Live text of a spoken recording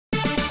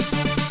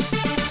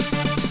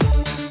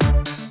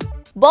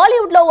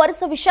బాలీవుడ్ లో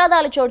వరుస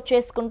విషాదాలు చోటు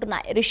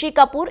చేసుకుంటున్నాయి. రిషి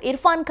కపూర్,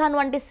 ఇర్ఫాన్ ఖాన్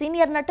వంటి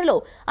సీనియర్ నటులు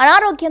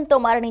అనారోగ్యంతో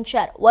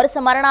మరణించారు. వరుస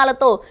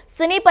మరణాలతో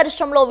సినీ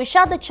పరిశ్రమలో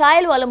విషాద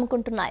ఛాయలు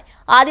అలుముకుంటున్నాయి.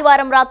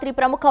 ఆదివారం రాత్రి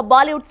ప్రముఖ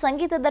బాలీవుడ్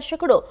సంగీత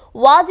దర్శకుడు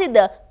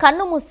వాజిద్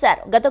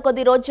కన్నుమూశారు. గత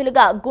కొద్ది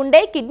రోజులుగా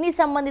గుండె, కిడ్నీ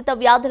సంబంధిత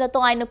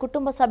వ్యాధులతో ఆయన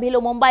కుటుంబ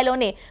సభ్యులు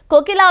ముంబైలోని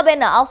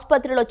కోకిలాబెన్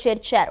ఆసుపత్రిలో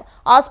చేర్చారు.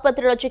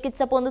 ఆసుపత్రిలో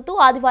చికిత్స పొందుతూ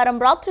ఆదివారం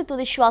రాత్రి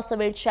తుది శ్వాస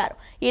విడిచారు.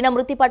 ఈయన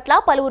మృతి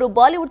పట్ల పలువురు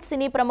బాలీవుడ్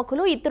సినీ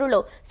ప్రముఖులు,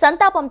 ఇతరులు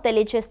సంతాపం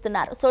తెలియజేస్తున్నారు.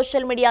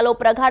 సోషల్ మీడియాలో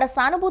ప్రగాఢ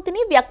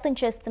సానుభూతిని వ్యక్తం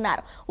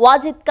చేస్తున్నారు.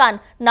 వాజిద్ ఖాన్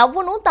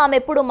నవ్వును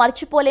తామెప్పుడు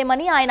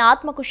మర్చిపోలేమని, ఆయన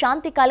ఆత్మకు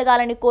శాంతి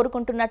కలగాలని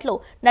కోరుకుంటున్నట్లు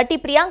నటి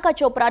ప్రియాంక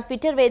చోప్రా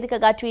ట్విట్టర్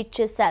వేదికగా ట్వీట్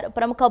చేశారు.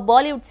 ప్రముఖ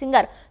బాలీవుడ్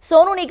సింగర్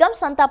సోనూ నిగమ్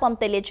సంతాపం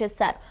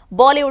తెలియజేశారు.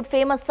 బాలీవుడ్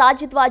ఫేమస్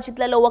సాజిద్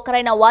వాజిద్లలో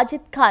ఒకరైన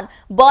వాజిద్ ఖాన్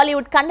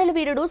బాలీవుడ్ కండల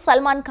వీరుడు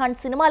సల్మాన్ ఖాన్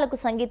సినిమాలకు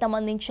సంగీతం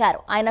అందించారు.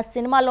 ఆయన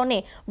సినిమాలోనే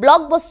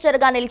బ్లాక్ బస్టర్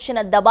గా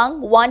నిలిచిన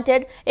దబాంగ్,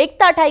 వాంటెడ్,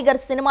 ఎక్తా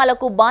టైగర్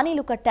సినిమాలకు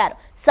బాణీలు కట్టారు.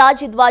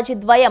 సాజిద్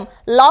వాజిద్ ద్వయం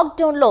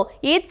లాక్డౌన్ లో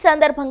ఈద్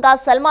సందర్భంగా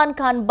సల్మాన్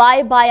ఖాన్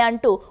బాయ్ బాయ్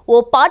అంటూ ఓ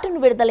పాటను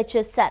విడుదల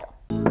చేశారు.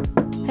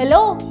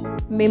 హలో,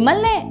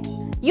 మిమ్మల్నే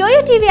యోయో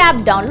టీవీ యాప్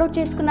డౌన్లోడ్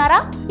చేసుకున్నారా?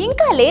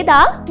 ఇంకా లేదా?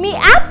 మీ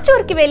యాప్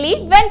స్టోర్ కి వెళ్ళి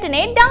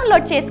వెంటనే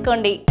డౌన్లోడ్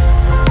చేసుకోండి.